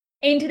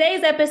In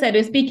today's episode,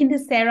 we're speaking to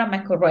Sarah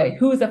McElroy,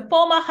 who is a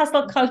former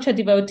hustle culture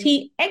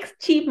devotee,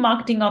 ex-chief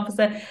marketing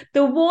officer,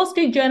 the Wall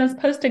Street Journal's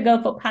poster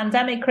girl for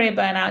pandemic career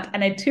burnout,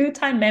 and a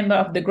two-time member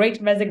of the Great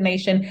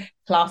Resignation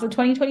class of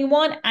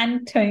 2021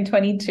 and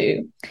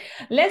 2022.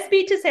 Let's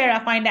speak to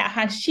Sarah, find out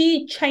how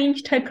she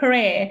changed her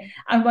career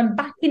and went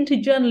back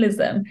into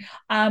journalism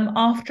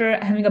after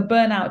having a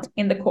burnout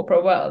in the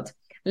corporate world.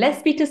 Let's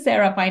speak to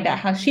Sarah, find out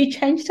how she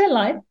changed her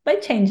life by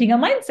changing her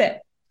mindset.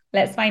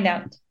 Let's find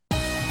out.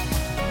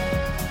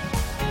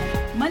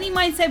 Money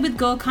Mindset with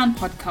Gul Khan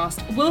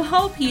podcast will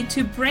help you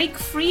to break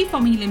free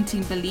from your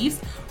limiting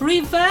beliefs,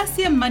 reverse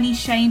your money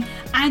shame,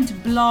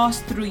 and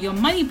blast through your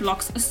money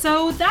blocks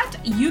so that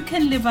you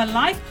can live a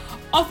life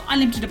of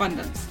unlimited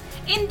abundance.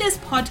 In this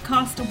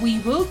podcast, we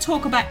will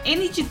talk about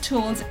energy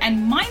tools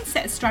and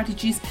mindset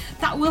strategies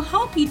that will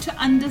help you to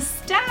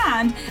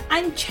understand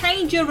and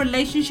change your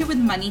relationship with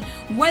money,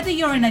 whether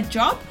you're in a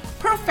job,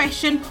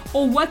 profession,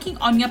 or working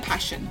on your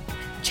passion.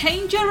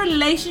 Change your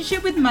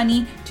relationship with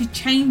money to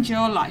change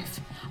your life.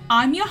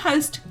 I'm your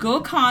host,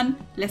 Gul Khan.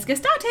 Let's get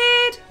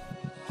started.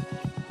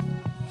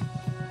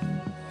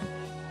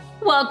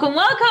 Welcome.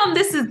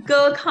 This is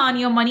Gul Khan,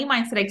 your money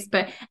mindset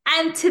expert.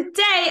 And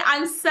today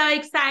I'm so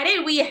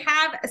excited. We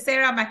have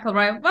Sarah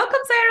McElroy. Welcome,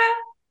 Sarah.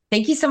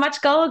 Thank you so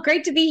much, Gul.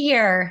 Great to be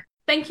here.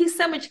 Thank you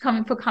so much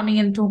for coming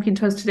and talking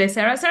to us today,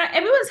 Sarah. Sarah,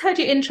 everyone's heard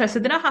your intro, so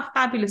they know how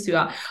fabulous you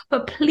are.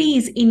 But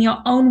please, in your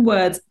own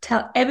words,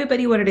 tell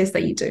everybody what it is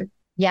that you do.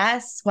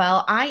 Yes.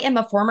 Well, I am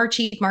a former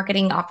chief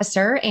marketing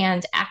officer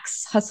and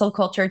ex-hustle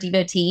culture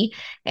devotee,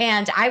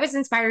 and I was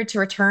inspired to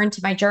return to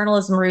my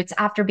journalism roots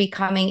after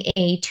becoming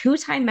a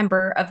two-time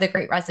member of the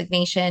Great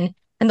Resignation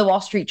and the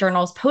Wall Street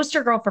Journal's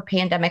poster girl for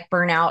pandemic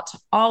burnout,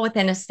 all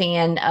within a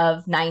span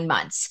of 9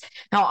 months.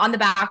 Now, on the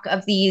back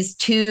of these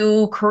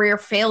two career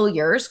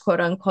failures,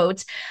 quote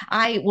unquote,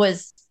 I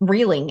was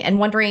reeling and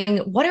wondering,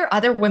 what are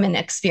other women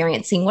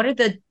experiencing? What are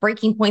the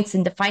breaking points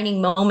and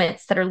defining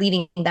moments that are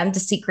leading them to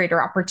seek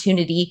greater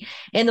opportunity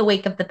in the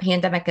wake of the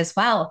pandemic as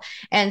well?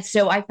 And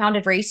so I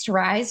founded Raise to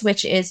Rise,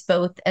 which is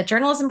both a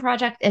journalism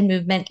project and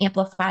movement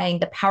amplifying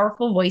the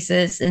powerful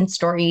voices and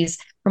stories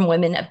from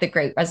women of the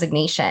Great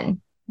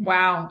Resignation.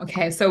 Wow.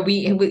 Okay. So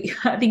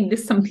I think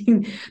this is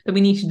something that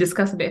we need to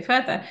discuss a bit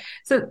further.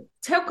 So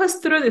talk us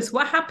through this.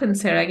 What happened,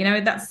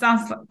 Sarah? That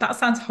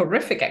sounds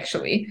horrific,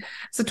 actually.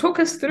 So talk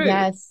us through.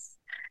 Yes.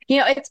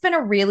 It's been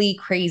a really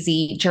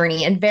crazy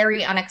journey and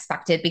very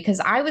unexpected because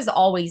I was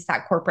always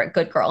that corporate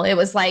good girl. It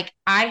was like,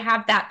 I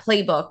have that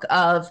playbook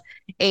of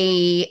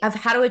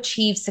how to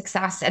achieve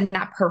success and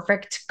that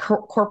perfect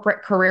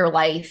corporate career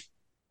life.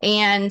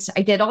 And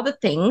I did all the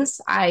things.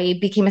 I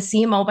became a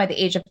CMO by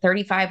the age of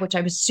 35, which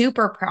I was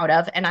super proud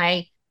of. And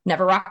I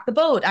never rocked the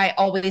boat. I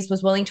always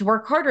was willing to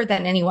work harder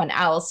than anyone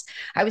else.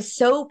 I was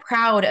so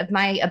proud of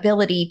my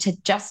ability to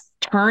just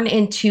turn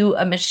into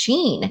a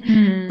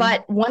machine.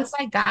 But once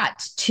I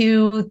got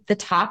to the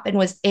top and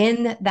was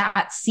in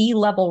that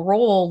C-level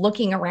role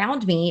looking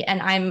around me,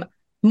 and I'm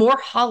more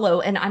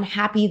hollow and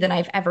unhappy than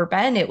I've ever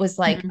been, it was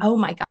like, oh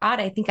my God,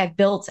 I think I've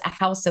built a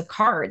house of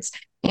cards.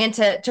 And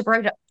to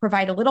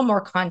provide a little more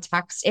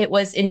context, it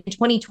was in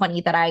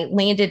 2020 that I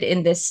landed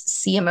in this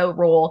CMO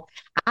role.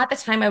 At the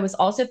time, I was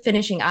also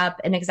finishing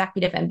up an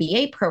executive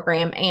MBA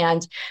program.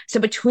 And so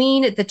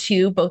between the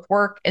two, both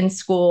work and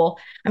school,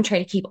 I'm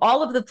trying to keep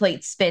all of the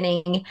plates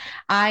spinning.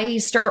 I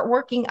start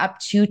working up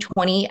to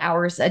 20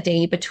 hours a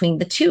day between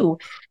the two.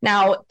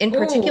 Now, in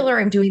particular,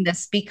 I'm doing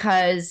this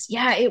because,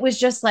 it was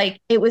just like,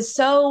 it was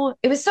so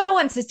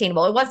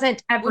unsustainable. It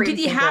wasn't every Did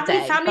you have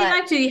any family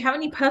life? Did you have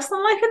any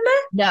personal life in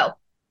there?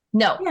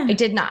 No, I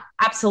did not.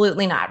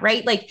 Absolutely not.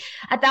 Right. Like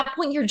at that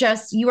point,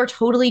 you are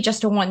totally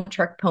just a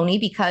one-trick pony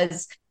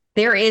because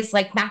there is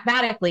like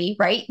mathematically,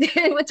 right?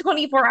 With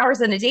 24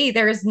 hours in a day,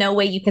 there is no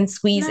way you can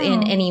squeeze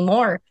in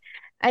anymore.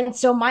 And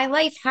so my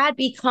life had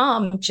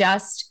become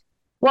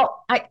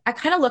I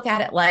kind of look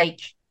at it like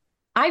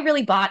I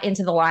really bought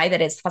into the lie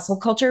that is hustle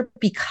culture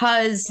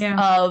because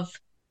of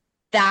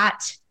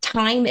that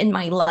time in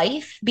my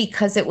life,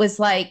 because it was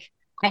like,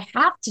 I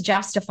have to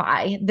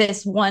justify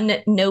this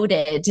one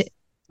noted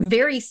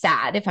very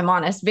sad, if I'm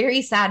honest,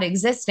 very sad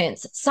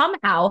existence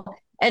somehow.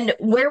 And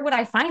where would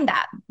I find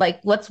that? Like,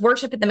 let's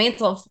worship at the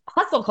mantle of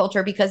hustle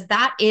culture because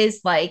that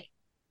is like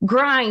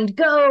grind,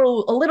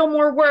 go, a little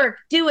more work,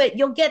 do it,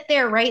 you'll get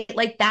there, right?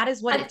 Like that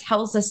is what it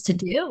tells us to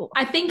do.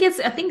 I think it's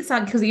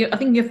sad because I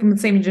think you're from the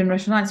same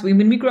generation as we.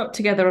 When we grew up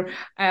together,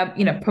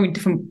 probably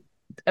different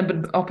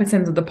opposite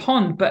ends of the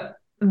pond, but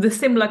the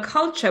similar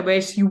culture where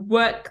you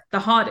work the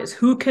hardest.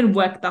 Who can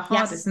work the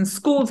hardest in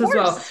schools as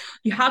well?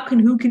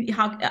 Who can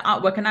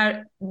outwork?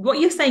 And what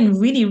you're saying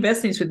really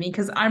resonates with me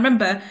because I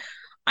remember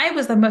I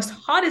was the most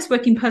hardest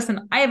working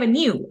person I ever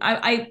knew. And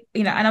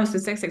I was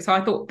dyslexic, so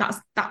I thought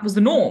that was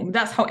the norm.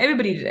 That's how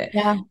everybody did it.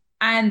 Yeah.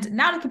 And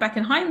now looking back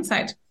in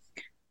hindsight,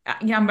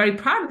 I'm very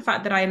proud of the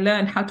fact that I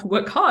learned how to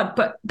work hard.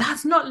 But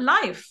that's not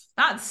life.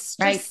 That's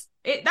just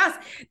it.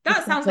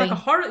 That sounds like a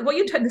horror. What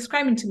you're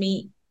describing to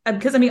me.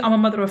 Because I'm a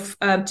mother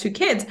of 2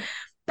 kids,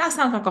 that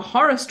sounds like a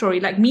horror story.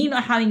 Like me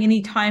not having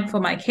any time for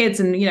my kids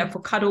and, for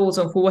cuddles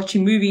or for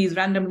watching movies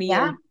randomly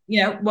Yeah.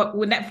 or, what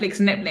with Netflix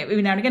and Netflix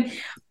every now and again.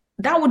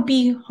 That would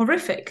be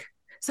horrific.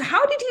 So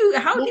did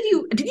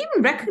you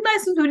even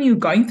recognize this when you were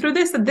going through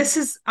this,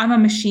 that I'm a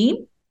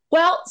machine?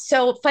 Well,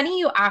 so funny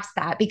you asked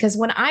that because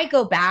when I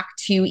go back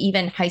to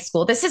even high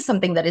school, this is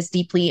something that is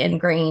deeply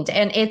ingrained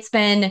and it's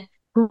been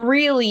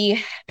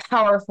really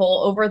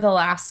powerful over the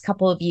last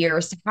couple of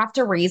years to have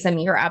to raise a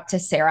mirror up to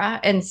Sarah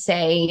and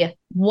say,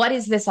 what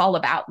is this all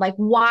about? Like,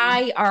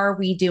 why are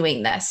we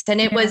doing this?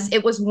 And it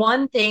was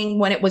one thing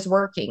when it was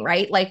working,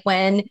 right? Like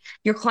when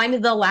you're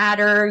climbing the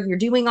ladder, you're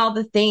doing all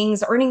the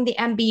things, earning the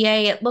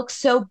MBA, it looks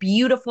so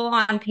beautiful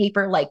on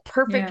paper, like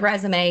perfect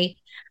resume.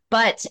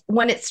 But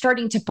when it's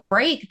starting to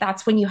break,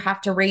 that's when you have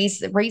to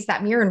raise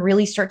that mirror and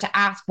really start to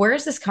ask, where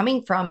is this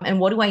coming from and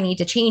what do I need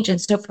to change?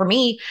 And so for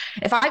me,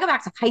 if I go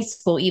back to high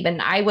school,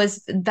 even I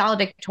was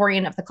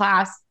valedictorian of the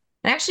class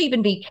and actually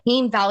even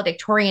became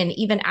valedictorian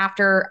even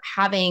after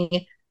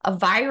having a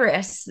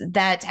virus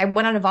that I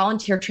went on a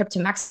volunteer trip to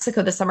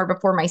Mexico the summer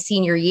before my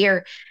senior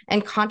year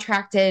and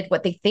contracted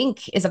what they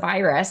think is a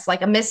virus,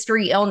 like a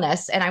mystery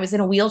illness. And I was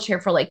in a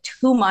wheelchair for like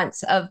 2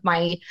 months of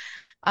my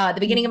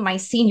the beginning of my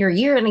senior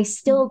year, and I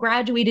still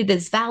graduated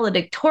as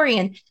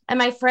valedictorian. And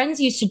my friends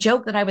used to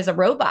joke that I was a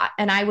robot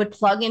and I would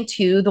plug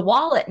into the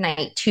wall at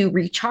night to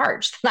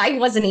recharge. I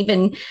wasn't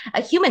even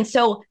a human.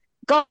 So,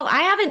 girl,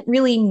 I haven't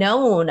really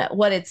known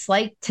what it's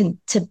like to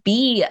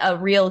be a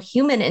real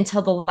human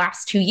until the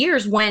last 2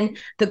 years when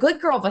the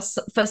good girl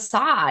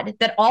facade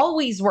that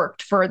always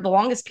worked for the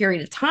longest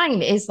period of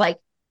time is like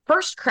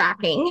first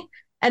cracking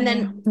and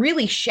then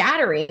really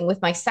shattering with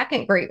my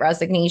second great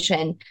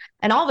resignation.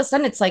 And all of a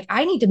sudden, it's like,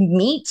 I need to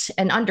meet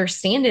and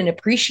understand and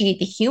appreciate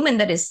the human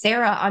that is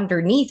Sarah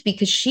underneath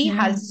because she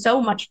has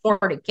so much more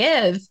to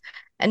give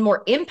and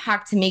more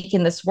impact to make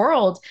in this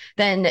world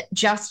than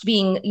just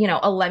being,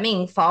 a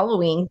lemming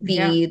following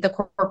the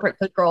corporate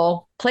good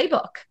girl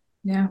playbook.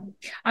 Yeah.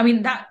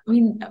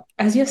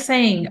 As you're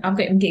saying, I'm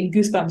getting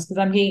goosebumps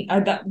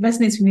because that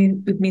resonates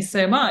with me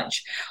so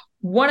much.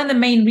 One of the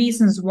main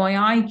reasons why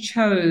I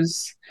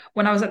chose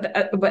when I was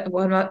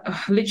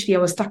literally I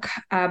was stuck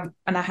and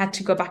I had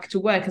to go back to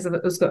work because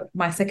it was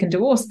my second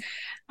divorce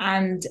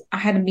and I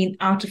hadn't been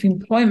out of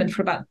employment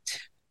for about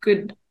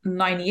good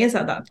 9 years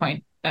at that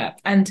point.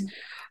 And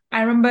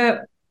I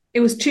remember it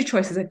was two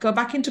choices. I go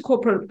back into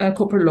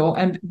corporate law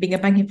and being a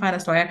banking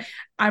finance lawyer.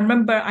 I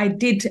remember I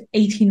did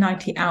 80,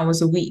 90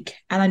 hours a week.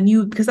 And I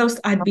knew because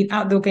I'd been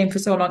out the game for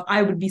so long,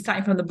 I would be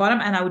starting from the bottom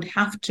and I would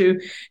have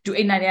to do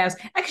 80, 90 hours.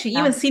 Actually,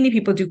 even senior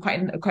people do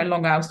quite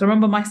long hours. So I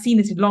remember my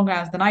seniors did longer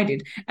hours than I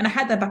did. And I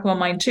had that back in my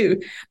mind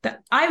too,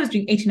 that I was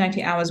doing 80,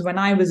 90 hours when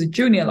I was a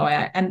junior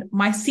lawyer and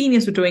my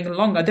seniors were doing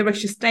longer. They were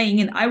actually staying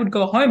in. I would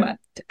go home at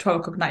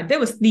 12 o'clock at night. They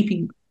were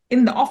sleeping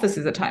in the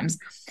offices at times.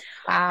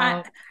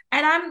 Wow.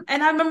 And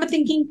I remember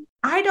thinking,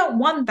 I don't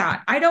want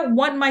that. I don't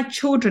want my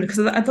children, because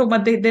I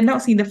thought they're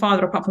not seeing their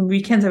father apart from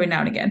weekends every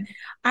now and again.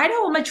 I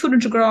don't want my children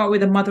to grow up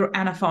with a mother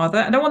and a father.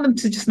 I don't want them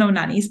to just know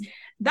nannies.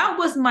 That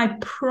was my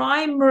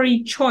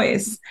primary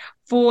choice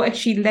for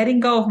actually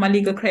letting go of my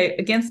legal career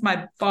against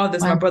my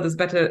father's, my brother's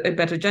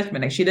better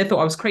judgment. Actually, they thought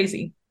I was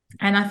crazy.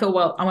 And I thought,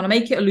 well, I want to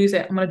make it or lose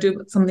it. I'm going to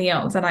do something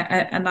else. And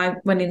I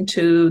went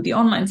into the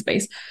online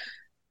space.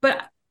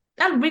 But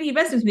that really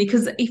resonates with me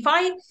because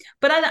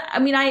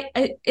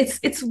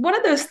it's one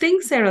of those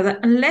things, Sarah, that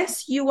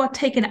unless you are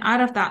taken out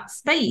of that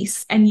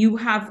space and you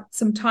have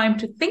some time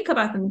to think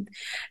about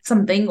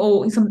something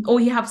or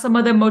you have some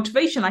other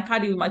motivation, like I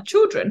do with my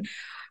children.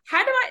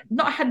 Had I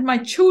not had my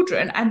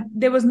children and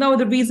there was no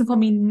other reason for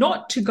me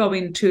not to go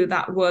into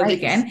that world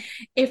again,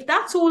 if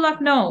that's all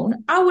I've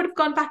known, I would have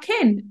gone back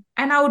in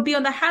and I would be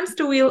on the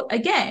hamster wheel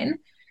again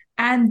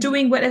and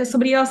doing whatever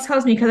somebody else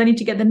tells me because I need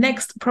to get the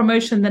next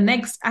promotion, the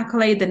next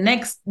accolade, the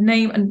next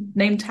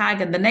name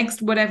tag, and the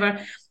next whatever.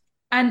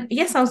 And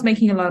yes, I was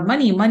making a lot of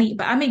money,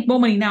 but I make more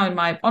money now in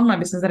my online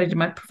business than I did in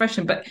my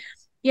profession. But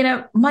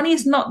money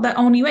is not the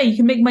only way. You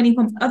can make money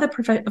from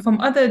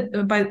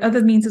by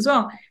other means as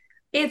well.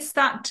 It's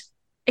that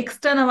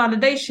external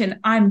validation.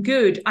 I'm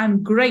good.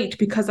 I'm great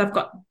because I've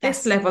got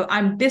this level.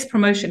 I'm this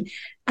promotion.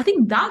 I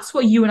think that's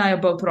what you and I are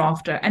both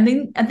after. And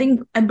then I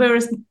think,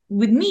 whereas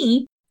with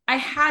me, I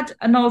had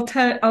an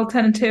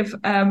alternative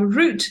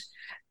route.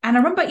 And I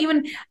remember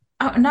even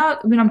now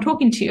when I'm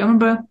talking to you, I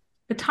remember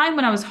the time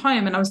when I was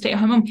home and I was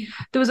stay-at-home mom,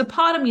 there was a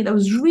part of me that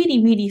was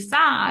really, really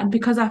sad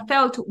because I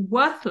felt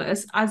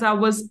worthless as I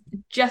was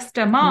just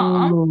a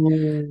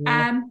mom.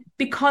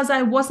 Because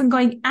I wasn't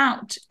going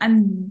out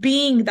and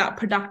being that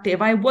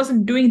productive. I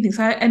wasn't doing things.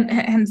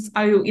 Hence,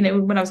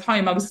 when I was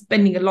home, I was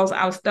spending a lot of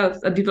hours.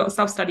 I did a lot of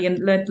self-study and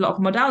learned a lot of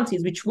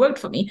modalities, which worked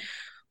for me.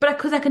 But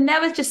because I could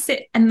never just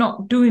sit and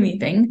not do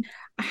anything,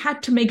 I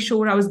had to make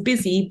sure I was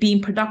busy,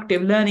 being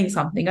productive, learning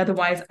something.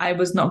 Otherwise, I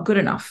was not good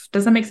enough.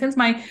 Does that make sense?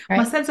 My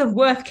sense of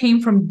worth came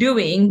from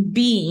doing,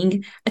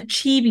 being,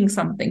 achieving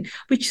something,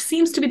 which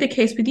seems to be the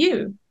case with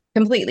you.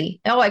 Completely.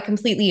 Oh, I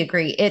completely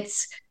agree.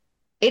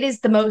 it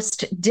is the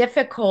most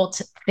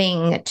difficult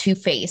thing to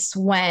face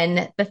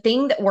when the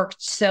thing that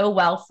worked so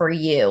well for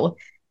you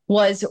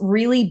was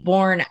really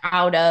born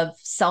out of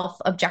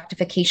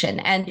self-objectification.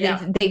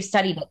 And they've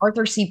studied it.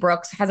 Arthur C.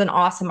 Brooks has an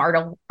awesome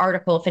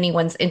article if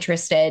anyone's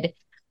interested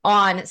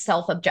on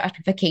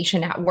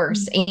self-objectification at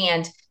worst,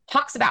 and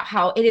talks about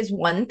how it is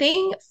one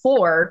thing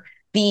for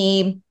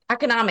the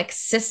economic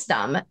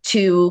system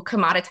to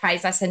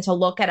commoditize us and to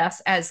look at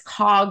us as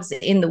cogs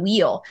in the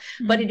wheel.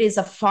 But it is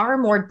a far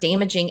more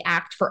damaging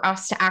act for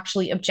us to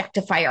actually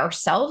objectify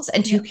ourselves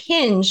and to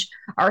hinge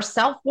our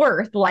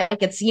self-worth like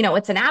it's,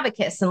 it's an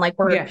abacus and like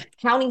we're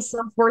counting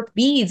self-worth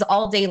beads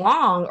all day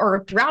long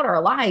or throughout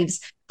our lives,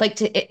 like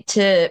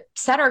to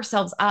set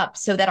ourselves up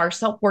so that our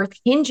self-worth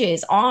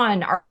hinges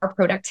on our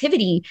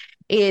productivity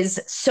is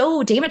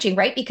so damaging,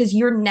 right? Because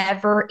you're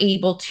never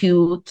able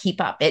to keep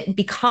up. It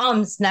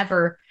becomes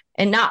never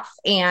enough.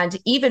 And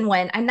even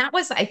and that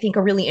was, I think,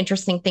 a really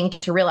interesting thing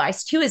to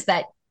realize too, is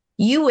that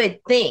you would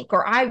think,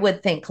 or I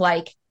would think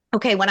like,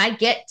 okay, when I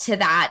get to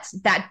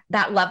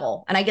that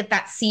level and I get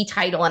that C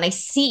title and I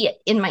see it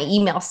in my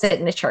email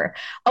signature,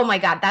 oh my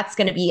God, that's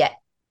going to be it.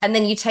 And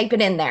then you type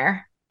it in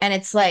there and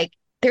it's like,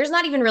 there's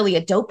not even really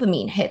a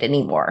dopamine hit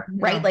anymore,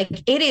 right? Like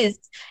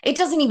it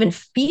doesn't even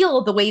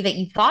feel the way that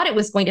you thought it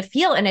was going to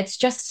feel. And it's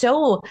just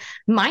so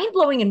mind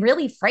blowing and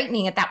really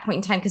frightening at that point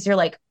in time, because you're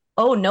like,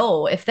 oh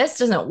no, if this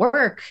doesn't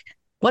work,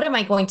 what am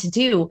I going to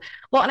do?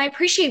 Well, and I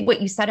appreciate what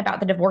you said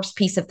about the divorce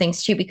piece of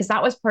things too, because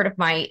that was part of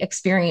my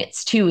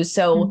experience too.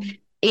 So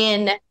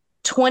in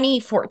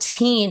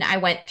 2014, I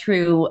went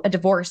through a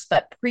divorce,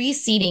 but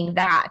preceding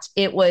that,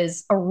 it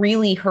was a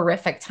really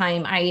horrific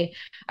time. I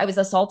was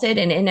assaulted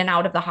and in and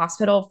out of the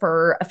hospital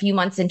for a few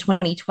months in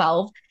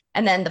 2012.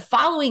 And then the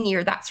following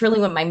year, that's really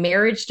when my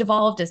marriage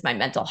devolved, as my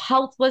mental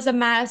health was a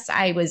mess.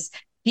 I was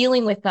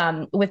dealing with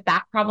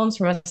back problems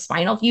from a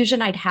spinal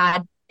fusion I'd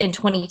had in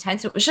 2010.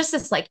 So it was just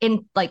this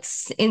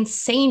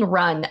insane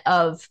run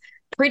of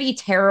pretty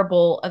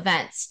terrible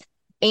events.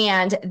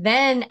 And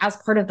then as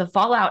part of the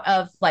fallout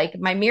of like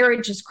my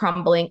marriage is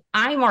crumbling,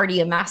 I'm already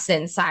a mess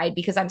inside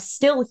because I'm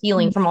still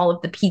healing from all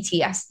of the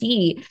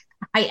PTSD.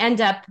 I end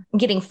up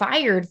getting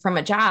fired from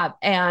a job,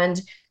 and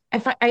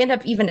I end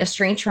up even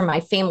estranged from my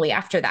family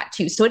after that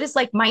too. So it is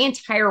like my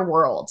entire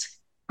world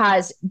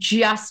has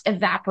just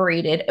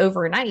evaporated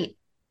overnight.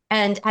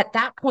 And at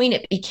that point,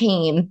 it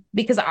became,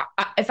 because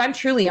if I'm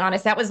truly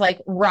honest, that was like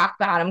rock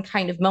bottom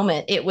kind of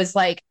moment. It was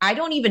like, I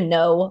don't even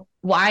know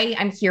why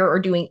I'm here or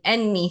doing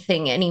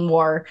anything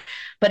anymore.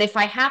 But if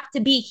I have to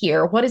be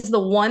here, what is the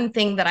one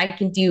thing that I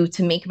can do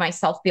to make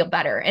myself feel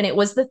better? And it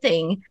was the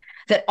thing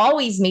that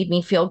always made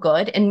me feel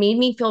good and made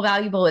me feel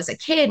valuable as a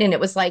kid. And it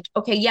was like,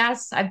 okay,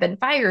 yes, I've been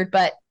fired,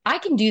 but I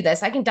can do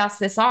this. I can dust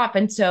this off.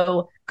 And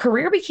so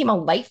career became a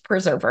life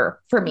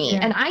preserver for me.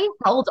 And I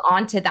held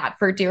on to that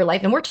for dear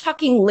life. And we're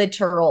talking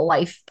literal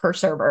life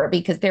preserver,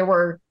 because there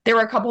were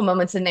a couple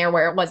moments in there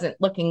where it wasn't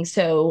looking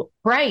so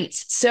bright.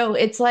 So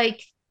it's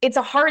like, it's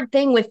a hard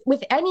thing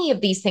with any of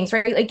these things,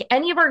 right? Like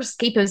any of our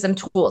escapism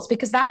tools,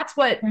 because that's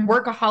what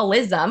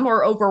workaholism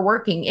or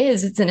overworking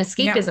is. It's an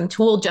escapism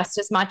tool just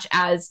as much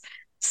as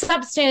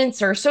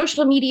substance or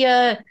social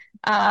media,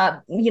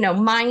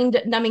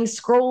 mind numbing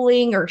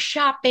scrolling or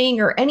shopping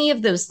or any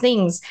of those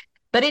things.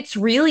 But it's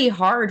really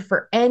hard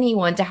for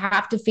anyone to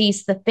have to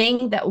face the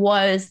thing that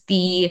was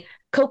the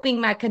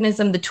coping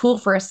mechanism, the tool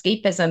for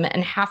escapism,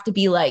 and have to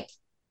be like,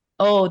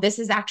 oh, this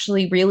is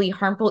actually really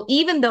harmful,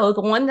 even though the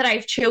one that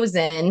I've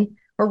chosen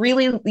or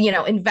really,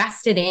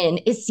 invested in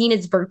is seen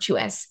as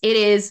virtuous. It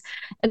is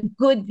a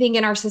good thing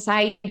in our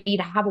society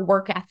to have a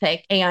work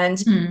ethic and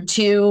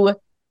to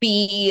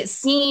be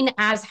seen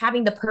as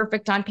having the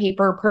perfect on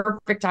paper,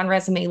 perfect on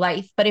resume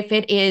life. But if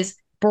it is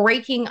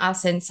breaking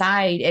us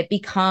inside, it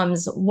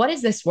becomes, what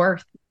is this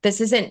worth?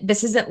 This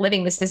isn't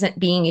living. This isn't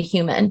being a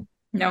human.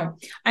 No.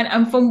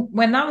 And from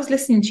when I was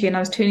listening to you and I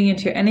was tuning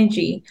into your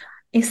energy,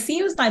 it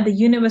seems like the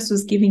universe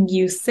was giving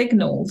you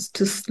signals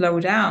to slow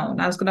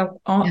down. I was going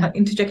to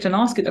interject and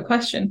ask you the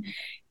question.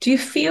 Do you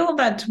feel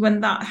that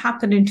when that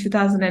happened in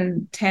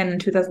 2010,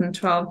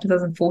 2012,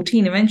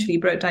 2014, eventually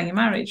you broke down your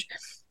marriage,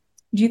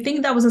 do you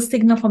think that was a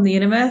signal from the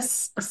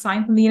universe, a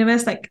sign from the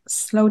universe, like,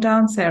 slow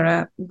down,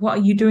 Sarah, what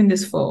are you doing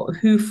this for?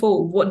 Who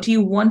for? What do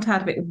you want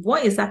out of it?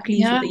 What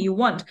exactly is it that you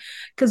want?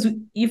 Because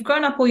you've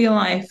grown up all your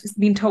life,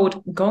 been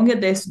told, go and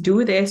get this,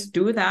 do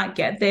that,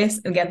 get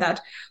this and get that.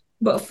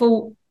 But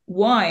for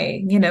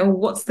why?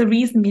 What's the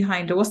reason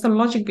behind it? What's the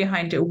logic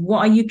behind it? What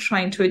are you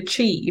trying to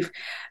achieve?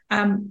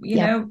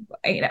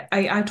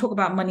 I talk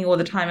about money all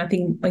the time. I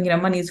think,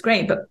 money is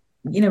great, but,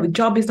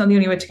 job is not the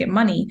only way to get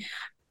money.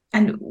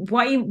 And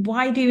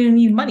why do you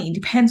need money? It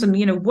depends on,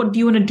 what do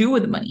you want to do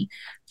with the money?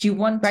 Do you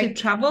want to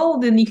travel?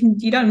 Then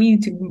you don't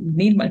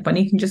need much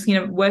money. You can just,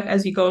 work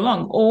as you go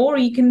along, or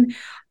you can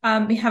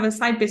have a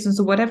side business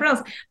or whatever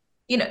else.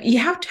 You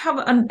have to have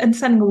an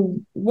understanding of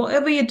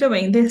whatever you're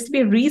doing, there has to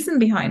be a reason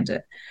behind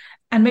it.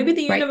 And maybe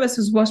the universe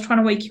was trying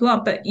to wake you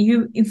up, but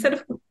you, instead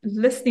of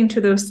listening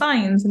to those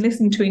signs and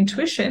listening to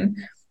intuition,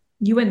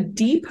 you went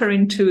deeper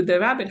into the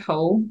rabbit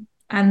hole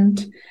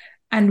and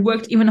and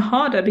worked even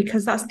harder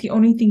because that's the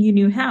only thing you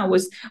knew how,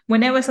 was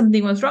whenever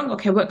something was wrong,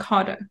 okay, work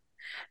harder.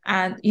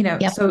 And,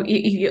 Yep. so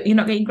if you're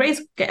not getting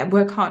grades,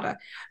 work harder.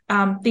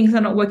 Things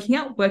are not working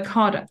out, work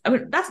harder.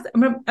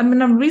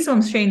 The reason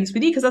I'm sharing this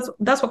with you, because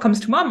that's what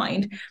comes to my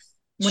mind.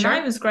 When Sure.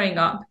 I was growing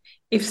up,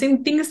 if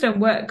things don't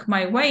work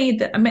my way,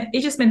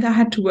 it just meant I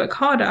had to work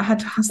harder. I had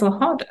to hustle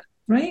harder,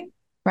 right?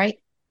 Right.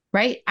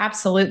 Right.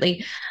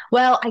 Absolutely.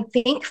 Well, I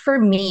think for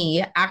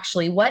me,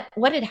 actually, what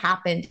had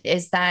happened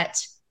is that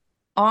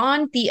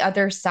on the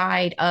other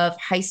side of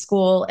high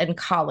school and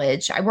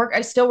college,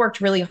 I still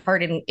worked really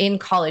hard in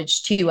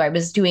college too. I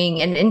was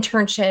doing an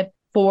internship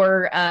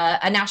for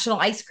a national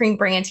ice cream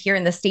brand here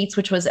in the States,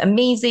 which was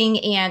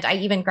amazing. And I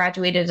even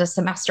graduated a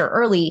semester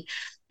early.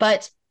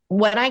 But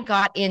when I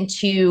got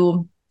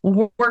into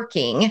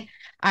working,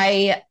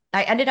 I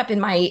ended up in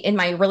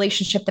my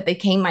relationship that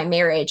became my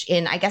marriage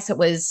in, I guess it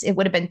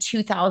would have been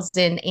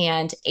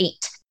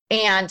 2008.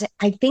 And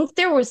I think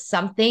there was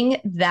something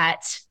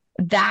that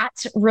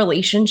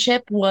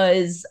relationship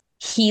was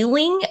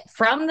healing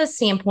from the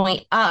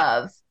standpoint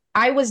of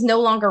I was no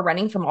longer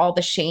running from all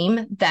the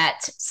shame that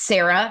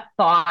Sarah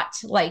thought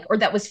like, or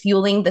that was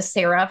fueling the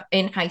Sarah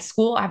in high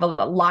school. I have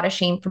a lot of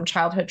shame from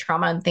childhood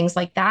trauma and things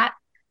like that.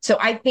 So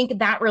I think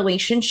that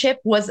relationship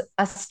was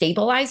a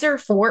stabilizer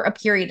for a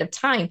period of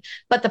time.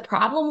 But the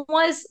problem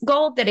was,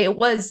 Gold, that it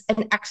was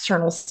an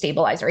external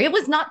stabilizer. It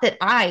was not that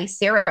I,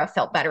 Sarah,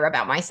 felt better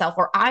about myself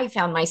or I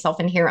found myself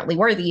inherently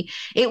worthy.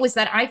 It was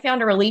that I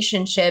found a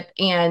relationship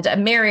and a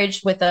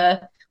marriage with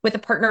a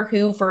partner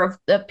who for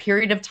a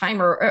period of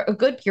time or a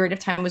good period of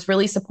time was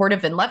really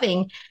supportive and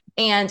loving.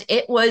 And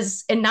it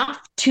was enough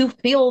to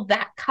fill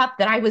that cup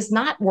that I was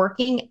not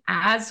working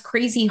as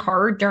crazy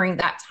hard during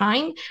that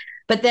time.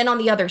 But then on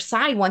the other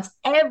side, once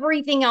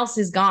everything else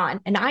is gone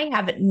and I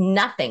have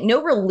nothing,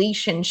 no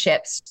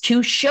relationships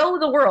to show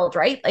the world,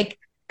 right? Like,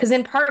 because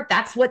in part,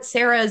 that's what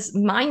Sarah's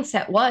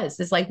mindset was,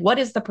 is like, what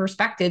is the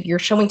perspective you're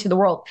showing to the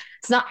world?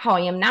 It's not how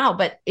I am now,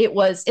 but it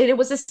was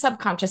a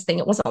subconscious thing.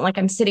 It wasn't like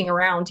I'm sitting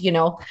around,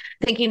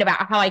 thinking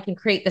about how I can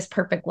create this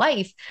perfect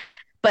life.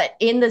 But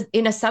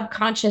in a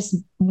subconscious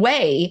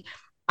way,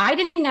 I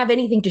didn't have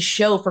anything to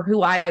show for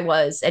who I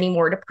was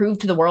anymore to prove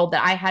to the world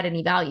that I had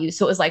any value.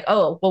 So it was like,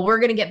 oh, well, we're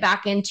going to get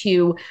back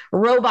into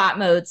robot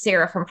mode,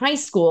 Sarah from high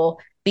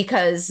school,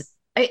 because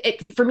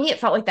for me, it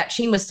felt like that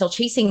shame was still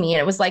chasing me.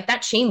 And it was like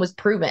that shame was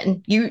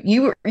proven.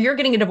 You're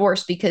getting a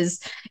divorce because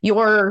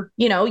your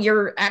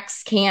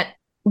ex can't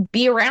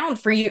be around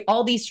for you,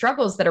 all these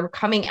struggles that are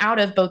coming out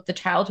of both the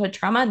childhood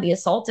trauma and the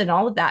assault and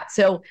all of that.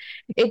 So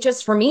it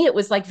just, for me, it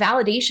was like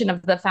validation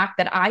of the fact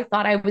that I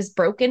thought I was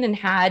broken and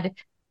had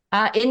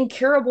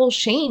incurable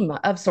shame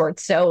of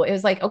sorts. So it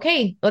was like,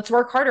 okay, let's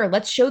work harder.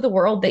 Let's show the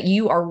world that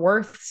you are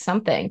worth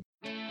something.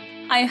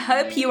 I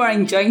hope you are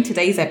enjoying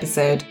today's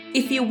episode.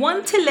 If you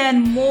want to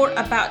learn more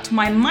about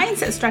my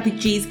mindset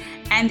strategies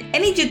and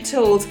energy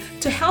tools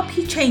to help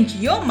you change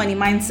your money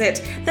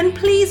mindset, then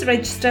please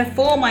register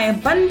for my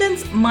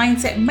Abundance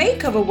Mindset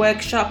Makeover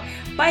Workshop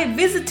by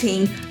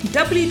visiting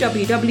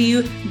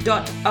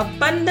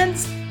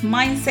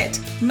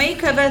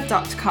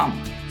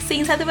www.abundancemindsetmakeover.com. See you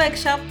inside the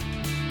workshop.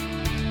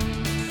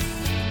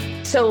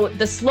 So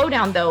the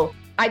slowdown, though,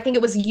 I think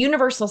it was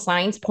universal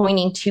signs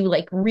pointing to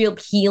like real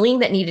healing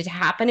that needed to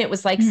happen. It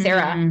was like,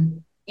 Sarah,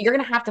 you're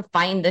going to have to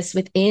find this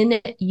within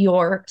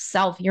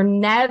yourself. You're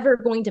never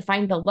going to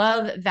find the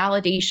love,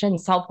 validation,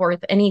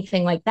 self-worth,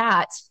 anything like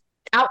that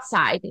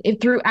outside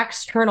through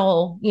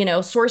external,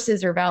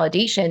 sources or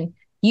validation.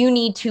 You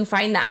need to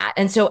find that.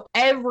 And so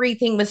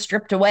everything was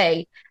stripped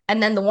away.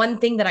 And then the one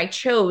thing that I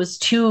chose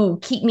to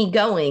keep me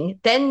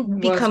going then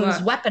becomes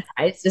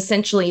weaponized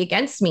essentially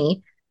against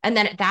me. And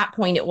then at that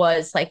point, it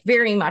was like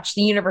very much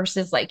the universe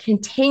is like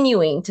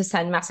continuing to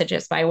send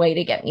messages my way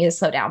to get me to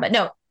slow down. But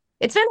no,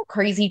 it's been a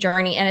crazy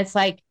journey. And it's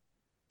like,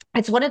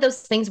 it's one of those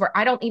things where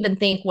I don't even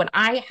think when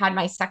I had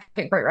my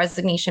second great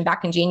resignation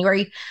back in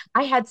January,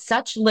 I had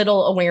such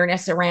little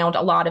awareness around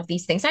a lot of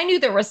these things. I knew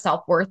there was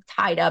self-worth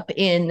tied up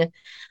in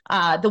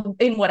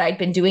what I'd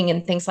been doing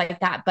and things like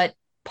that. But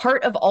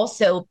part of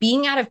also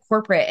being out of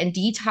corporate and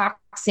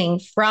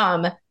detoxing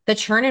from the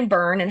churn and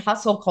burn and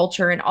hustle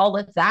culture and all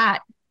of that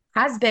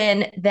has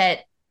been that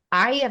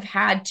I have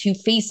had to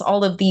face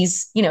all of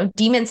these,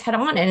 demons head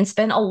on. And it's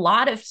been a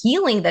lot of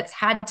healing that's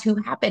had to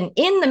happen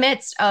in the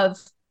midst of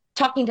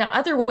talking to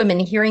other women,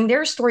 hearing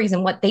their stories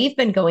and what they've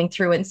been going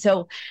through. And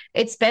so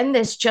it's been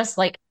this just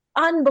like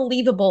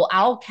unbelievable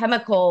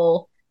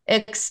alchemical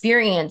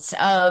experience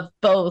of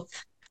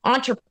both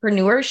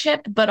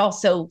entrepreneurship, but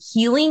also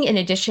healing, in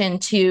addition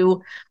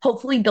to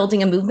hopefully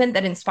building a movement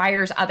that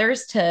inspires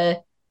others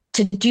to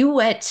do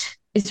what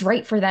is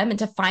right for them and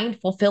to find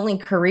fulfilling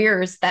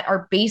careers that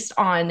are based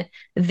on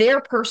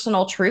their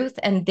personal truth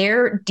and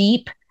their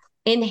deep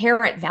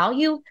inherent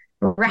value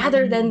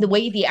rather than the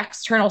way the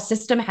external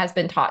system has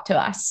been taught to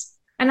us.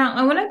 And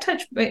I want to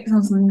touch base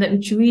on something that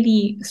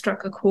really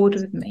struck a chord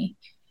with me.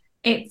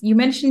 You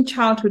mentioned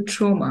childhood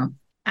trauma,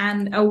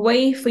 and a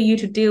way for you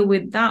to deal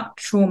with that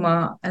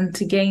trauma and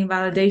to gain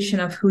validation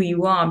of who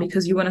you are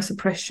because you want to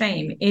suppress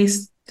shame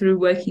is through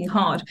working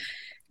hard.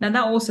 Now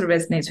that also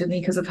resonates with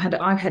me because I've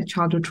had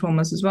childhood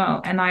traumas as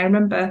well. And I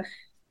remember,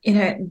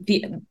 again,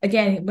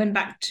 it went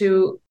back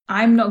to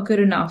I'm not good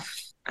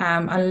enough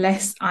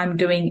unless I'm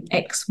doing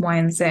X, Y,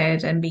 and Z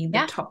and being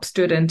the top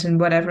student and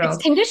whatever else.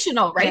 It's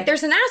conditional, right? Yeah.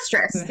 There's an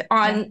asterisk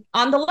on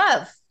the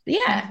love.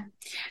 Yeah.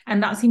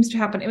 And that seems to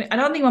happen. I mean, I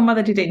don't think my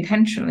mother did it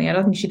intentionally. I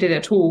don't think she did it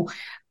at all.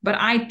 But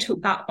I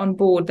took that on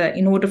board, that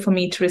in order for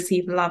me to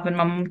receive love and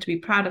my mom to be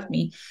proud of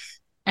me,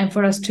 and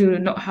for us to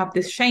not have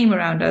this shame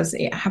around us,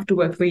 I have to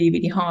work really,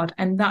 really hard.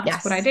 And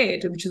that's what I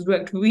did, which is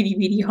worked really,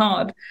 really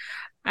hard.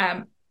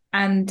 I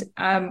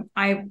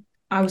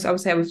would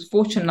say I was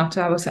fortunate enough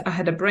I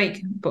had a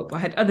break, but I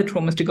had other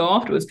traumas to go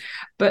afterwards.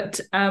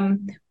 But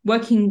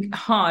working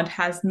hard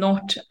has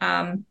not,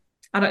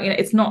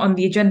 it's not on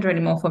the agenda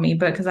anymore for me,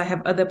 but because I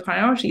have other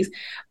priorities.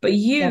 But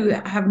you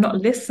have not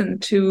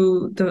listened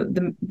to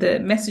the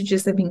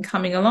messages that have been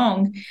coming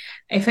along.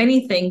 If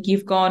anything,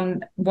 you've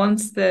gone,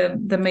 once the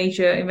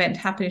major event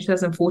happened in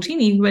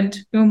 2014, you went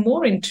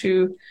more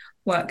into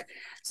work.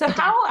 So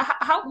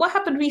what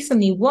happened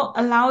recently? What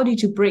allowed you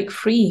to break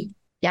free?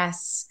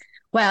 Yes.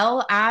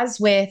 Well, as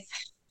with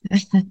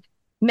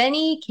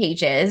many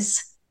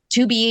cages,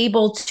 to be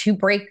able to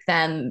break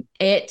them,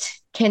 it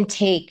can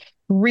take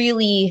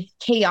really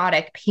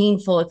chaotic,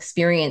 painful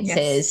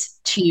experiences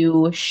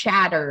to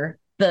shatter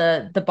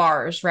the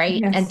bars,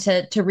 right? Yes.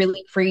 And to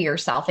really free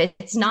yourself.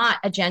 It's not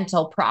a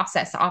gentle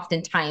process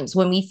oftentimes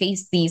when we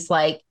face these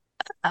kind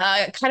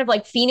of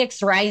like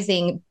Phoenix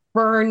rising,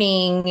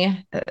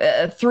 burning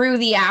through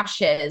the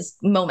ashes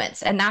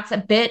moments. And that's a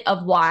bit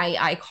of why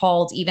I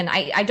called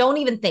I don't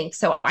even think,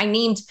 so I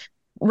named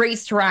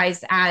Raise to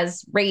Rise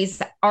as Raise,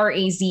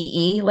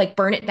 RAZE, like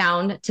burn it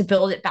down to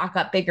build it back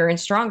up bigger and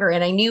stronger.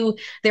 And I knew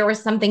there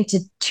was something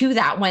to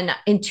that, when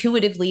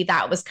intuitively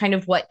that was kind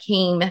of what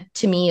came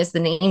to me as the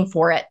name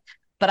for it.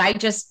 But I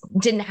just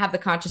didn't have the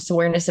conscious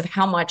awareness of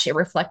how much it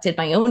reflected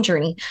my own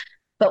journey.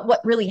 But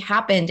what really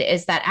happened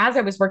is that as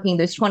I was working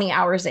those 20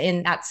 hours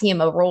in that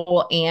CMO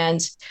role, and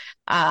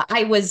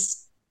I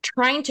was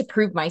trying to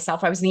prove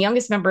myself, I was the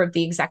youngest member of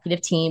the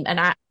executive team. And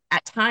at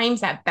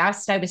times, at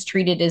best, I was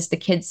treated as the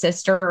kid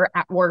sister.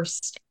 At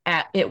worst,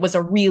 it was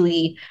a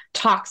really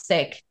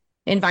toxic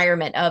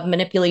environment of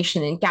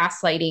manipulation and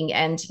gaslighting,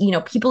 and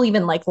people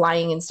even like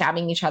lying and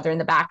stabbing each other in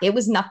the back. It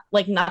was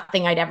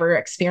nothing I'd ever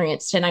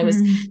experienced, and I was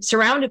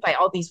surrounded by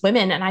all these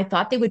women, and I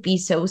thought they would be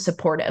so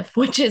supportive,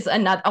 which is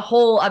a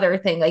whole other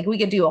thing. Like, we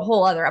could do a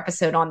whole other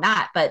episode on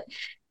that, but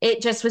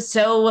it just was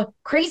so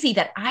crazy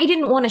that I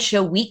didn't want to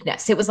show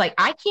weakness. It was like,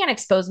 I can't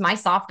expose my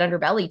soft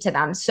underbelly to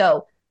them,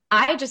 so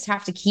I just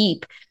have to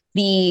keep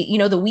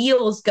the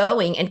wheels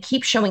going and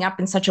keep showing up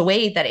in such a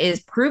way that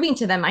is proving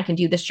to them I can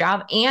do this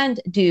job and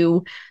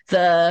do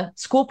the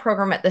school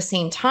program at the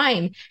same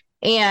time.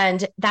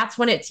 And that's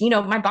when it's,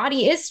 my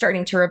body is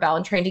starting to rebel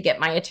and trying to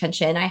get my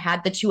attention. I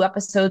had the 2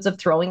 episodes of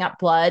throwing up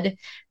blood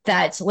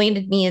that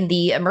landed me in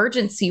the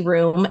emergency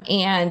room.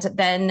 And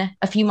then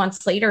a few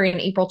months later,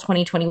 in April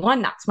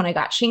 2021, that's when I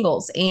got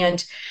shingles.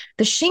 And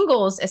the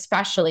shingles,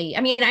 especially,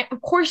 I mean,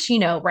 of course,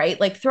 right?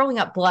 Like, throwing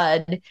up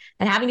blood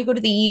and having to go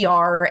to the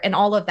ER and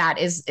all of that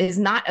is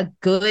not a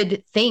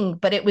good thing.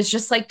 But it was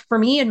just like, for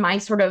me and my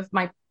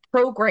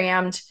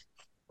programmed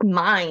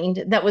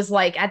mind that was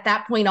like, at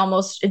that point,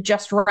 almost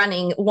just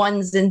running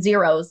ones and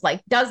zeros,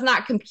 like, does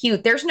not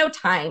compute. There's no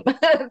time.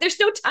 There's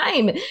no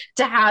time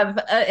to have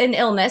an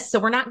illness. So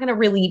we're not going to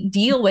really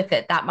deal with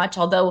it that much.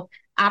 Although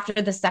after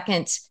the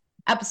second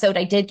episode,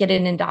 I did get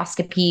an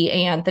endoscopy,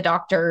 and the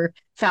doctor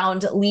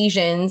found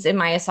lesions in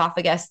my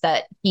esophagus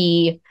that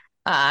he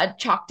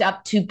chalked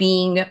up to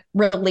being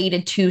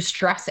related to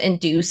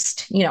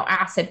stress-induced,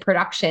 acid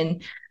production.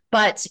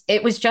 But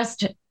it was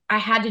just, I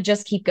had to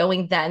just keep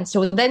going then.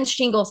 So then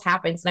shingles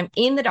happens, and I'm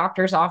in the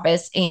doctor's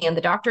office, and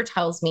the doctor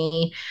tells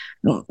me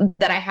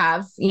that I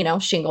have,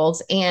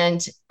 shingles.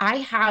 And I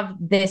have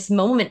this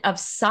moment of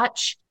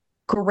such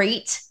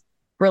great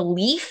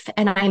relief,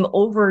 and I'm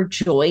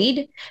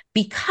overjoyed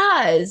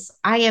because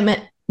I am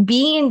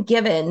being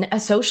given a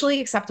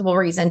socially acceptable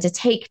reason to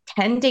take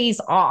 10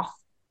 days off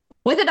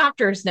with a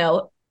doctor's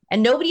note.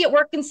 And nobody at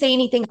work can say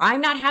anything.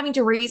 I'm not having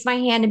to raise my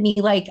hand and be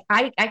like,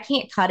 I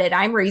can't cut it.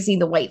 I'm raising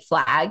the white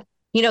flag.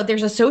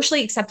 There's a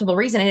socially acceptable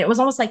reason. And it was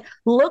almost like,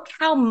 look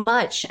how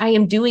much I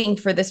am doing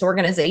for this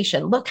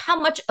organization. Look how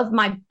much of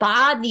my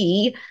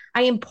body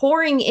I am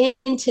pouring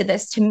into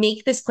this to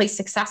make this place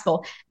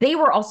successful. They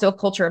were also a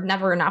culture of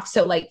never enough.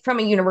 So, like, from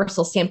a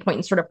universal standpoint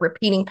and sort of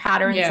repeating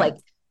patterns, like,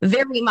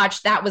 very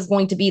much that was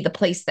going to be the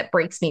place that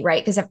breaks me,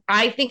 right? Because if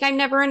I think I'm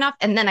never enough,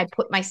 and then I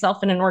put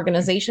myself in an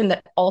organization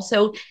that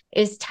also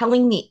is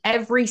telling me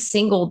every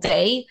single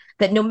day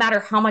that no matter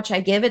how much I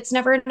give, it's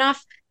never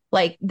enough,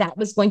 like, that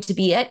was going to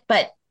be it.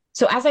 But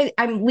so as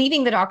I'm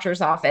leaving the doctor's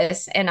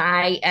office, and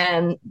I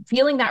am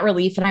feeling that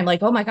relief, and I'm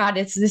like, oh my God,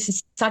 this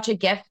is such a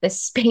gift,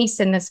 this space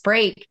and this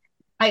break.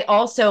 I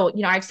also,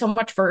 I have so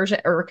much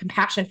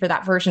compassion for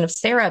that version of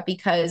Sarah,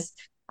 because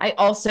I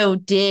also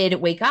did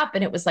wake up,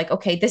 and it was like,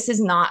 okay, this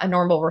is not a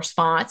normal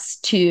response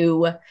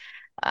to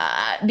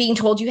being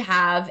told you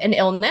have an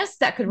illness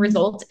that could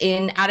result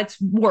in, at its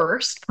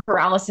worst,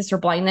 paralysis or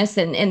blindness.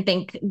 And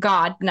thank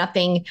God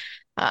nothing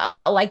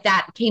like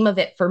that came of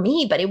it for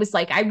me. But it was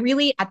like, I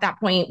really, at that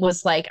point,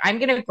 was like, I'm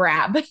going to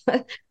grab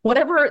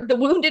whatever the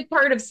wounded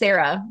part of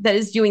Sarah that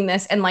is doing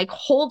this and like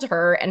hold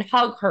her and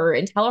hug her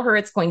and tell her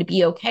it's going to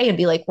be okay and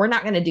be like, we're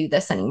not going to do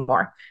this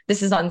anymore.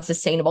 This is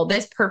unsustainable.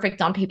 This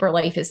perfect on paper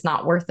life is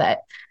not worth it.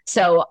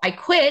 So I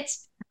quit.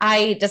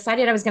 I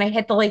decided I was going to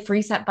hit the life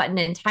reset button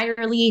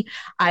entirely.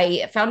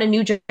 I found a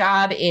new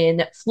job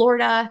in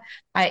Florida.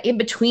 In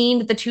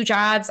between the two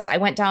jobs, I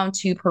went down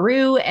to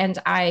Peru and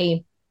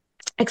I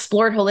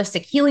explored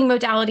holistic healing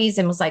modalities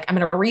and was like, I'm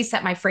going to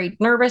reset my frayed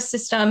nervous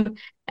system.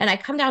 And I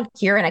come down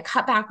here and I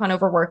cut back on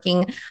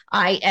overworking.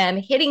 I am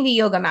hitting the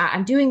yoga mat.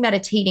 I'm doing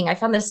meditating. I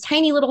found this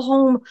tiny little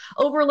home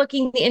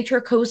overlooking the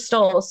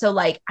Intracoastal. So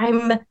like,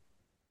 I'm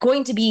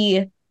going to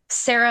be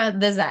Sarah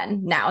the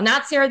Zen now,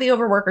 not Sarah the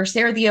overworker,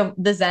 Sarah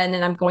the Zen,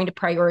 and I'm going to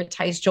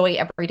prioritize joy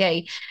every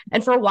day.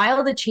 And for a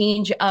while, the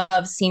change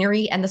of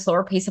scenery and the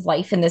slower pace of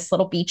life in this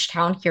little beach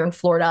town here in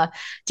Florida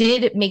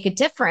did make a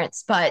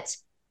difference, but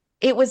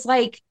it was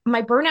like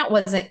my burnout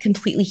wasn't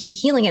completely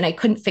healing and I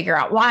couldn't figure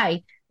out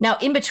why. Now,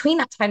 in between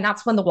that time,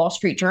 that's when the Wall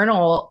Street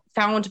Journal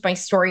found my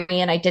story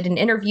and I did an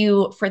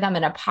interview for them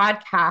in a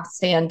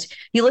podcast. And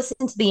you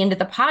listen to the end of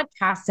the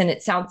podcast and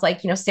it sounds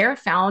like, Sarah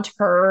found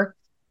her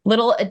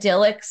little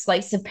idyllic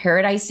slice of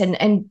paradise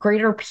and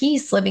greater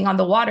peace living on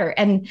the water.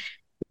 And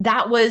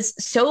that was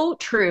so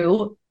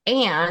true.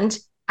 And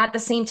at the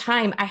same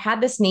time, I had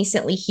this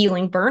nascently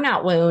healing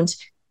burnout wound,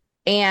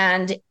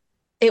 and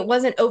it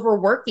wasn't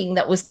overworking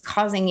that was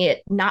causing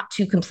it not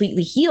to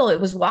completely heal. It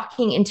was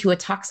walking into a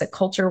toxic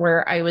culture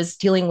where I was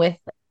dealing with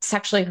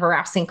sexually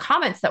harassing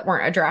comments that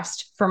weren't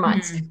addressed for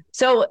months.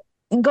 So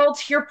Gold,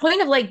 to your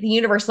point of like the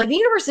universe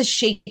has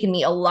shaken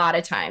me a lot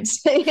of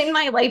times in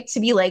my life to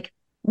be like,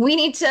 we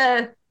need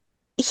to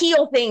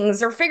heal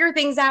things or figure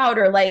things out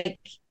or like,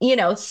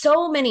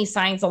 so many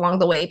signs along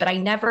the way, but I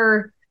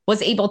never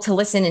was able to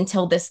listen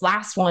until this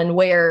last one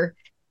where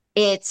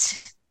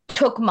it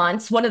took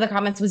months. One of the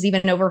comments was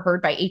even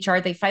overheard by HR.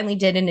 They finally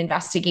did an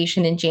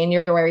investigation in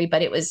January,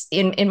 but it was,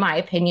 in my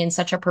opinion,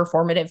 such a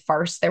performative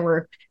farce.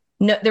 There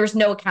was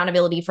no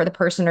accountability for the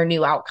person or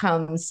new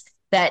outcomes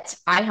that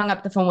I hung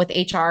up the phone with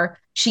HR.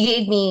 She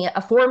gave me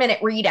a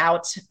 4-minute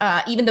readout,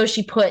 even though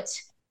she put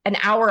an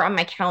hour on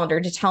my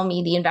calendar to tell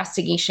me the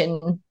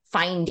investigation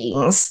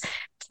findings.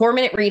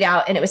 4-minute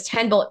readout, and it was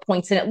 10 bullet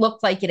points, and it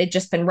looked like it had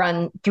just been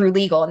run through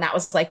legal, and that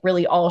was like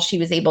really all she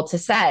was able to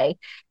say.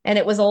 And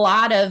it was a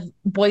lot of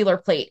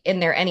boilerplate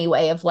in there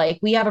anyway, of like,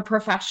 we have a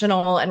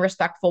professional and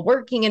respectful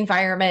working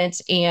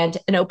environment and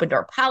an open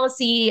door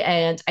policy,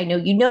 and I know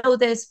you know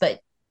this, but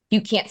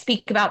you can't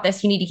speak about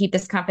this. You need to keep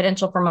this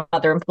confidential from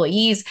other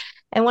employees.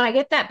 And when I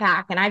get that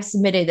back, and I've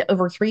submitted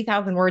over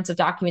 3,000 words of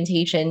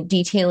documentation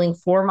detailing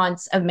 4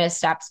 months of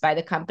missteps by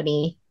the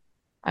company,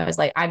 I was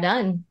like, I'm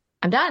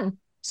done.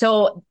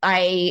 So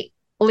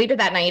later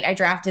that night, I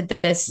drafted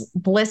this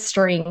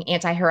blistering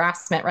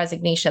anti-harassment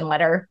resignation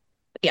letter.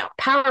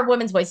 Power of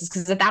women's voices,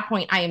 because at that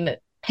point I am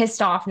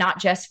pissed off, not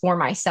just for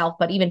myself,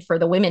 but even for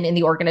the women in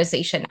the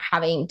organization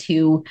having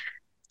to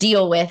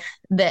deal with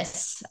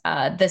this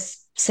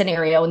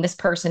scenario and this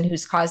person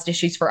who's caused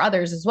issues for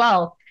others as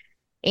well.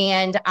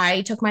 And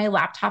I took my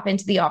laptop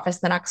into the office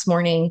the next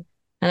morning,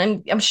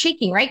 and I'm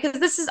shaking, right?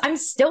 Because I'm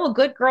still a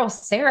good girl,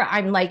 Sarah.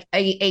 I'm like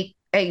a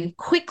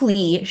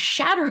quickly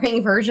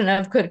shattering version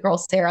of good girl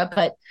Sarah,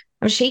 but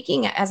I'm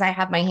shaking as I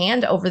have my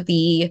hand over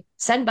the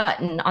send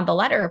button on the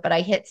letter. But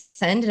I hit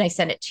send and I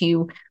send it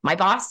to my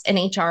boss and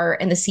HR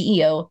and the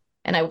CEO,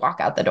 and I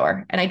walk out the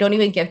door, and I don't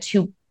even give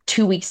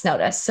two weeks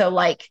notice. So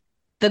like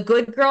the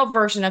good girl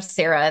version of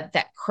Sarah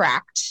that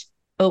cracked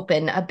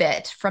open a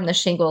bit from the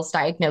shingles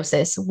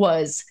diagnosis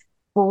was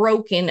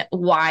broken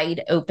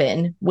wide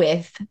open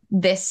with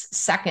this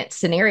second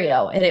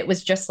scenario. And it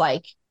was just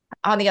like,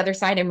 on the other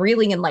side, I'm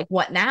reeling in like,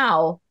 what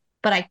now?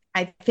 But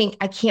I think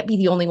I can't be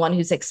the only one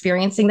who's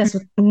experiencing this,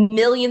 with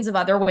millions of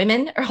other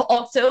women are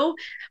also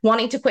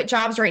wanting to quit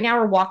jobs right now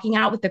or walking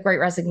out with the Great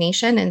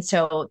Resignation. And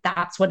so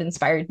that's what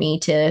inspired me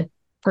to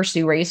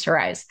pursue Raise to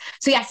Rise.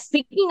 So yeah,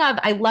 speaking of,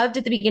 I loved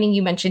at the beginning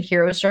you mentioned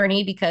Hero's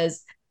Journey,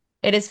 because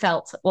it has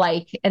felt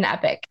like an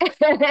epic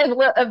and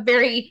a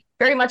very,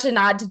 very much a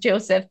nod to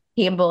Joseph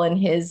Campbell and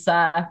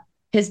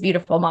his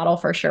beautiful model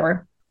for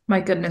sure. My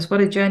goodness,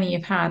 what a journey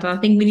you've had. I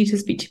think we need to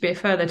speak to you a bit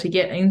further to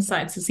get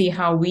insights to see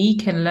how we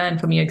can learn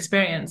from your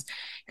experience,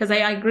 because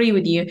I agree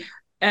with you.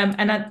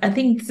 And I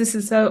think this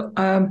is so,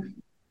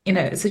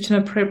 such an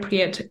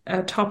appropriate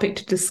topic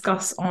to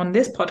discuss on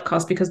this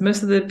podcast, because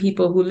most of the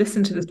people who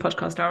listen to this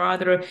podcast are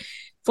either a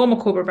former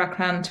corporate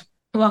background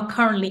or are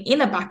currently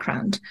in a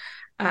background.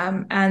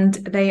 And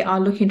they are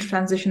looking to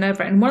transition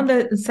over. And one of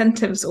the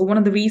incentives or one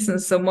of the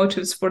reasons or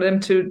motives for them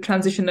to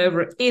transition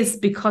over is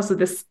because of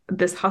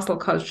this hustle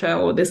culture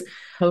or this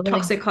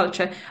toxic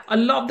culture. A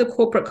lot of the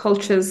corporate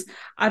cultures,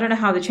 I don't know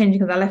how they're changing,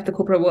 because I left the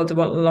corporate world a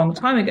long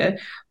time ago,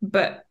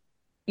 but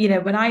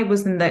when I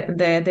was in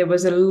there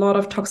was a lot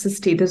of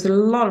toxicity. There's a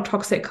lot of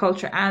toxic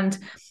culture. And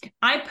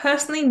I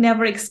personally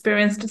never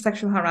experienced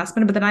sexual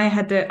harassment, but then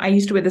I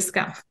used to wear the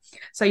scarf.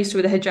 So I used to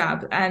wear the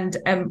hijab. And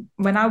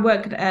when I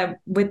worked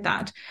with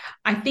that,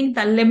 I think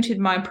that limited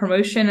my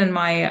promotion and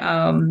my,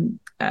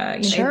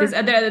 Sure.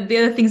 the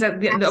other things that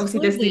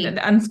obviously there's Absolutely.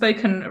 the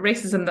unspoken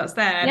racism that's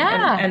there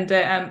Yeah. and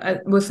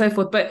so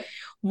forth. But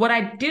what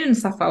I didn't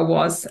suffer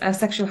was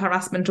sexual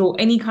harassment or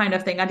any kind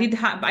of thing. I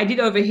did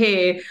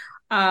overhear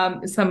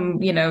some,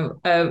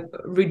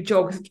 rude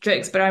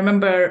jokes, but I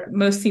remember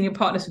most senior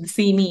partners would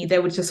see me, they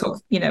would just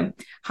sort of,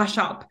 hush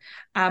up.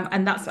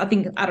 And that's, I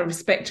think, out of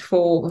respect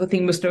for the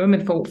thing Muslim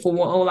women, for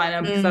all I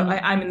know, because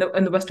I'm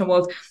in the Western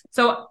world.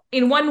 So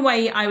in one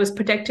way, I was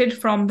protected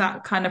from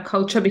that kind of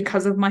culture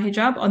because of my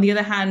hijab. On the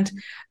other hand,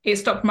 it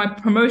stopped my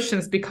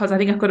promotions because I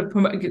think I could have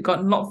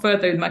gotten a lot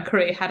further in my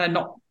career had I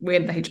not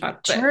worn the hijab.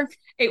 But Sure.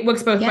 it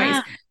works both ways.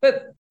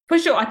 But for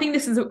sure, I think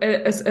this is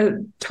a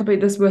topic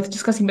that's worth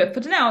discussing. But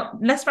for now,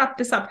 let's wrap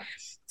this up.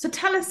 So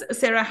tell us,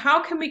 Sarah,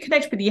 how can we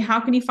connect with you?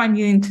 How can you find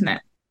you on the internet?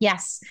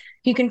 Yes.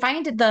 You can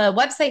find the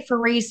website for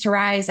Raise to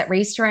Rise at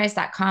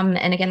raisetorise.com.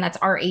 And again, that's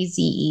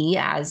RAZE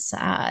as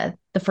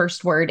the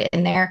first word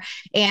in there.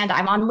 And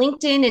I'm on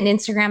LinkedIn and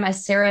Instagram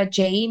as Sarah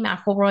J.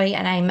 McElroy,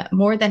 and I'm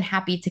more than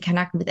happy to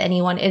connect with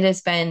anyone. It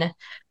has been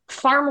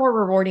far more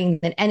rewarding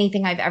than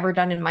anything I've ever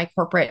done in my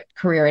corporate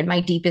career, and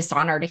my deepest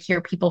honor to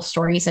hear people's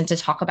stories and to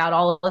talk about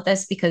all of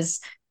this,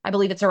 because I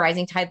believe it's a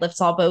rising tide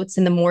lifts all boats.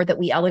 And the more that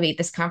we elevate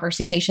this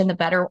conversation, the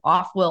better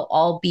off we'll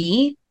all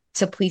be.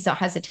 So please don't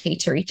hesitate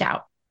to reach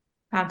out.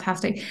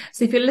 Fantastic.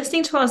 So if you're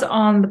listening to us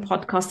on the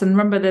podcast, and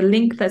remember the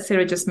link that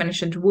Sarah just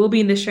mentioned will be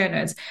in the show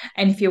notes.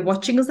 And if you're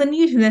watching us on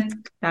YouTube,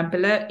 down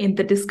below in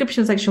the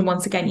description section,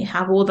 once again, you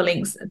have all the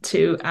links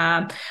to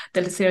that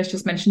Sarah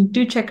just mentioned.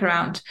 Do check her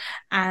out.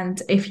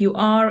 And if you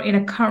are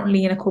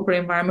currently in a corporate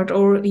environment,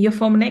 or you're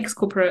from an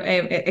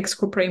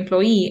ex-corporate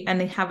employee and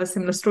they have a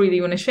similar story that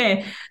you want to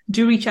share,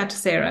 do reach out to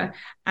Sarah.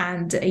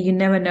 And you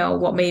never know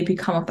what may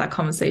become of that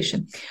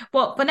conversation.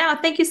 Well, for now,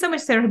 thank you so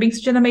much, Sarah, for being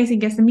such an amazing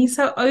guest and being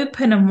so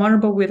open and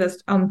vulnerable with us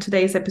on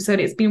today's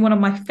episode. It's been one of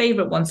my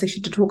favorite ones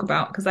actually to talk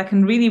about, because I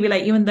can really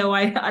relate. Even though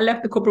I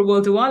left the corporate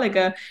world a while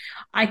ago,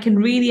 I can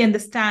really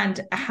understand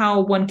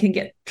how one can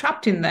get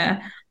trapped in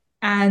there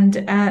and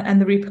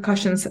the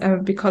repercussions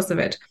because of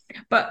it.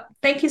 But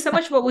thank you so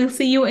much. Well, we'll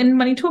see you in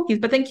Money Talkies.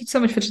 But thank you so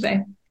much for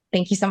today.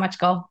 Thank you so much,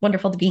 Gul.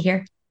 Wonderful to be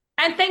here.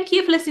 And thank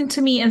you for listening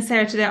to me and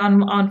Sarah today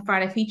on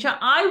Friday Feature.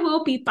 I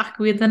will be back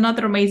with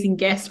another amazing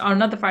guest on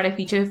another Friday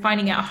Feature,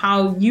 finding out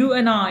how you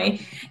and I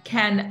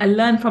can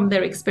learn from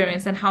their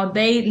experience and how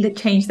they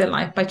change their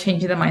life by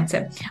changing their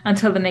mindset.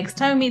 Until the next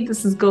time we meet,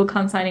 this is Gul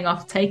Khan signing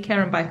off. Take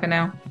care and bye for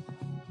now.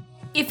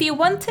 If you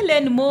want to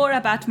learn more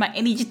about my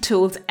energy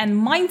tools and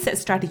mindset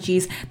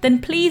strategies,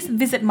 then please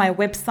visit my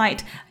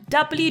website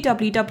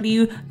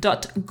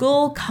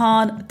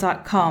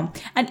www.gulkhan.com.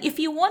 And if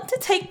you want to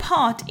take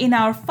part in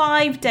our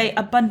 5-day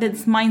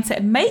abundance mindset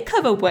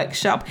makeover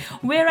workshop,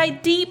 where I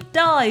deep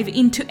dive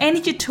into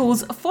energy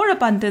tools for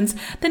abundance,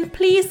 then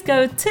please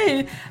go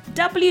to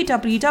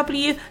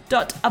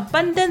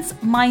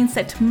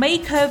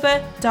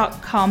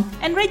www.abundancemindsetmakeover.com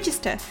and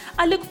register.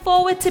 I look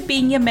forward to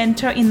being your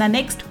mentor in the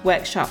next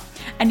workshop.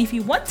 And if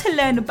you want to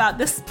learn about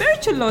the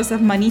spiritual laws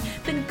of money,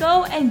 then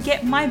go and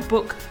get my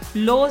book,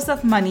 Laws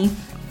of Money,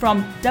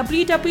 from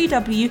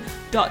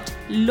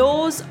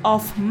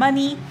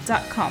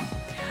www.lawsofmoney.com.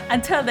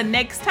 Until the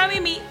next time we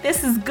meet,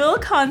 this is Gul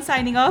Khan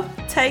signing off.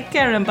 Take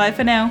care and bye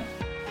for now.